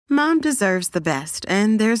Mom deserves the best,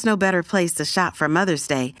 and there's no better place to shop for Mother's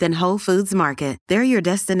Day than Whole Foods Market. They're your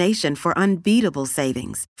destination for unbeatable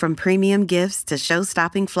savings, from premium gifts to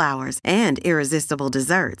show-stopping flowers and irresistible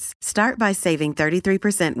desserts. Start by saving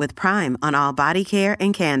 33% with Prime on all body care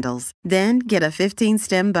and candles. Then get a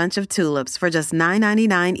 15-stem bunch of tulips for just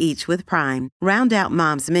 $9.99 each with Prime. Round out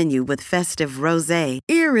Mom's menu with festive rosé,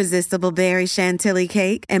 irresistible berry chantilly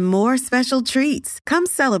cake, and more special treats. Come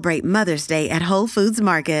celebrate Mother's Day at Whole Foods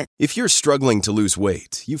Market. If you're struggling to lose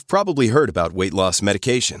weight, you've probably heard about weight loss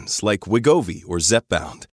medications like Wegovy or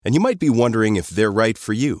Zepbound, and you might be wondering if they're right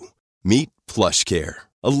for you. Meet PlushCare,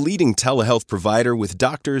 a leading telehealth provider with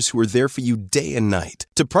doctors who are there for you day and night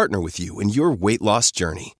to partner with you in your weight loss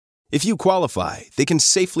journey. If you qualify, they can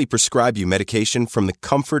safely prescribe you medication from the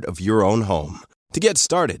comfort of your own home. To get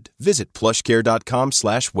started, visit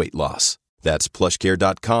plushcare.com/weightloss. That's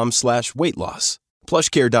plushcare.com/weightloss.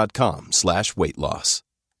 plushcare.com/weightloss.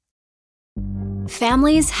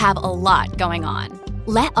 Families have a lot going on.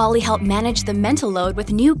 Let Ollie help manage the mental load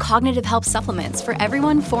with new cognitive help supplements for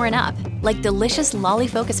everyone 4 and up, like delicious Lolly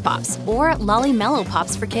Focus Pops or Lolly Mellow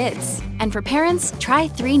Pops for kids. And for parents, try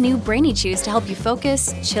 3 new Brainy Chews to help you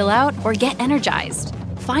focus, chill out, or get energized.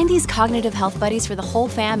 Find these cognitive health buddies for the whole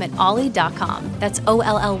fam at ollie.com. That's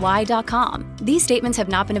OLLY.com. These statements have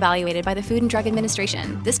not been evaluated by the Food and Drug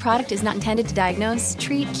Administration. This product is not intended to diagnose,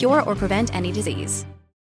 treat, cure, or prevent any disease.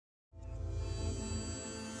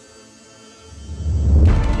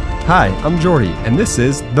 Hi, I'm Jordy, and this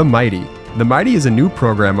is The Mighty. The Mighty is a new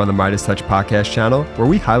program on the Midas Touch podcast channel where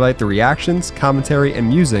we highlight the reactions, commentary, and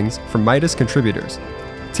musings from Midas contributors.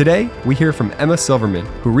 Today, we hear from Emma Silverman,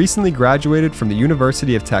 who recently graduated from the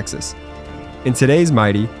University of Texas. In today's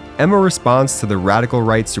Mighty, Emma responds to the radical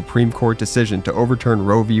right Supreme Court decision to overturn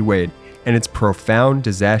Roe v. Wade and its profound,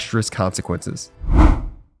 disastrous consequences.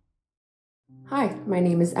 Hi, my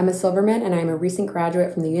name is Emma Silverman, and I am a recent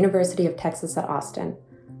graduate from the University of Texas at Austin.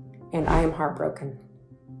 And I am heartbroken.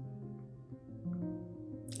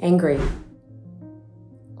 Angry.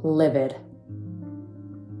 Livid.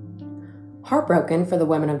 Heartbroken for the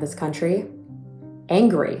women of this country.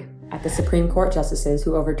 Angry at the Supreme Court justices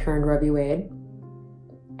who overturned Roe v. Wade.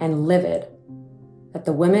 And livid that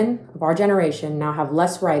the women of our generation now have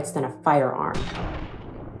less rights than a firearm.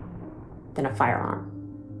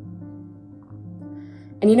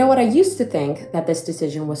 And you know what? I used to think that this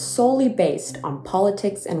decision was solely based on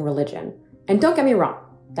politics and religion. And don't get me wrong,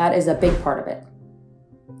 that is a big part of it.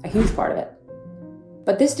 A huge part of it.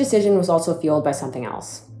 But this decision was also fueled by something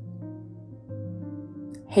else.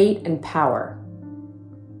 Hate and power.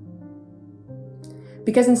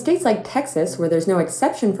 Because in states like Texas, where there's no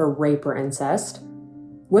exception for rape or incest,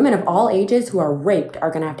 women of all ages who are raped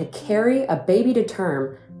are going to have to carry a baby to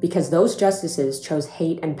term because those justices chose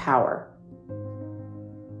hate and power.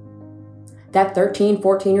 That 13,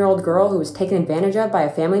 14-year-old girl who was taken advantage of by a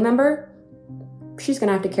family member, she's going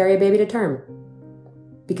to have to carry a baby to term.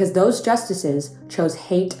 Because those justices chose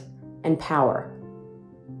hate and power.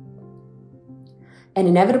 And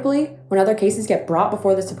inevitably, when other cases get brought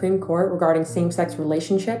before the Supreme Court regarding same-sex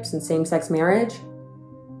relationships and same-sex marriage,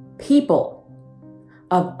 people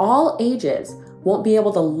of all ages won't be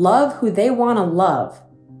able to love who they want to love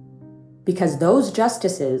because those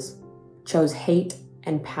justices chose hate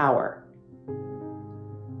and power.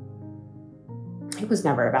 It was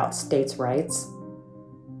never about states' rights.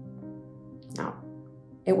 No,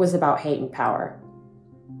 it was about hate and power.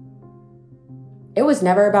 It was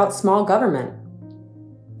never about small government.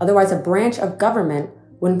 Otherwise, a branch of government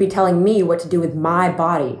wouldn't be telling me what to do with my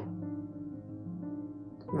body.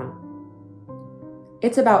 No.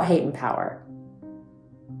 It's about hate and power.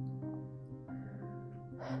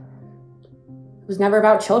 It was never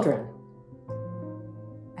about children.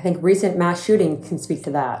 I think recent mass shootings can speak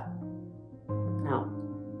to that. No.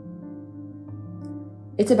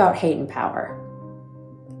 It's about hate and power.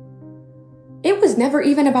 It was never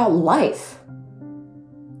even about life.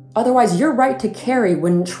 Otherwise, your right to carry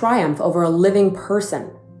wouldn't triumph over a living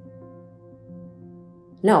person.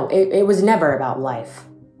 No, it was never about life.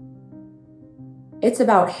 It's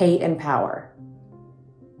about hate and power.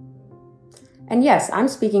 And yes, I'm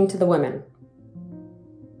speaking to the women.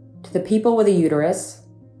 To the people with a uterus.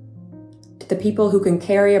 To the people who can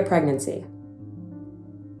carry a pregnancy.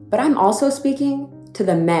 But I'm also speaking to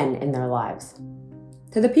the men in their lives.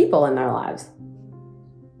 To the people in their lives.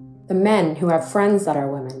 The men who have friends that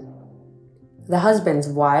are women, the husbands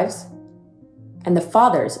of wives, and the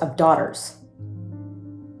fathers of daughters.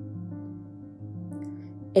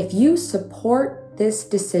 If you support this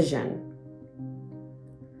decision,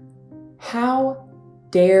 how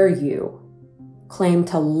dare you claim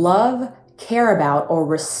to love, care about or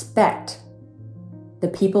respect the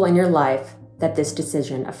people in your life that this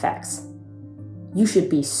decision affects. You should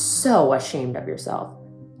be so ashamed of yourself.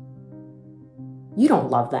 You don't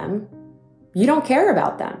love them. You don't care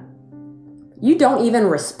about them. You don't even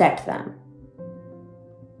respect them.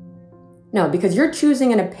 No, because you're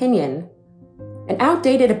choosing an opinion, an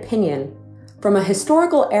outdated opinion, from a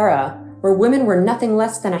historical era where women were nothing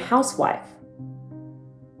less than a housewife.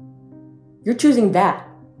 You're choosing that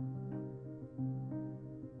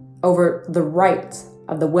over the rights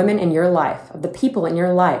of the women in your life, of the people in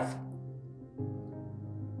your life.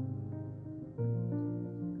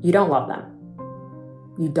 You don't love them.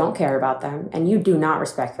 You don't care about them, and you do not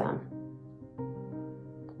respect them.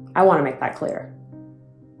 I want to make that clear.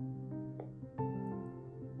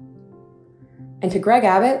 And to Greg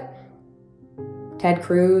Abbott, Ted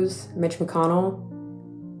Cruz, Mitch McConnell,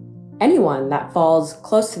 anyone that falls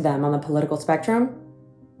close to them on the political spectrum,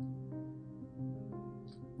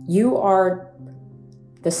 you are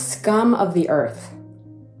the scum of the earth.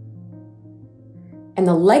 And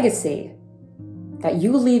the legacy that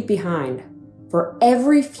you leave behind for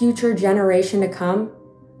every future generation to come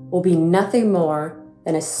will be nothing more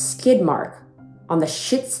than a skid mark on the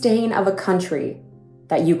shit stain of a country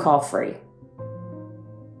that you call free.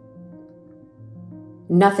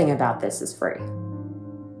 Nothing about this is free.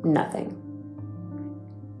 Nothing.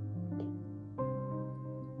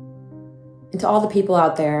 And to all the people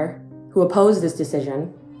out there who oppose this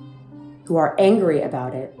decision, who are angry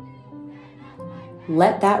about it,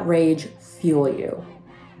 let that rage fuel you.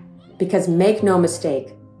 Because make no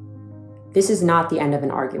mistake, this is not the end of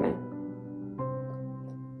an argument.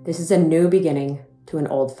 This is a new beginning to an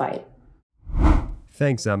old fight.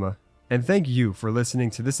 Thanks, Emma. And thank you for listening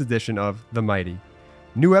to this edition of The Mighty.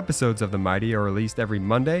 New episodes of The Mighty are released every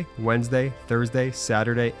Monday, Wednesday, Thursday,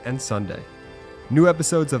 Saturday, and Sunday. New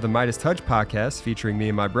episodes of the Midas Touch podcast featuring me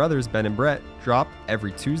and my brothers, Ben and Brett, drop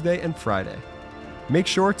every Tuesday and Friday. Make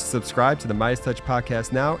sure to subscribe to the Midas Touch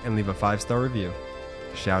podcast now and leave a 5-star review.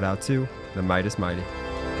 Shout out to the Midas Mighty.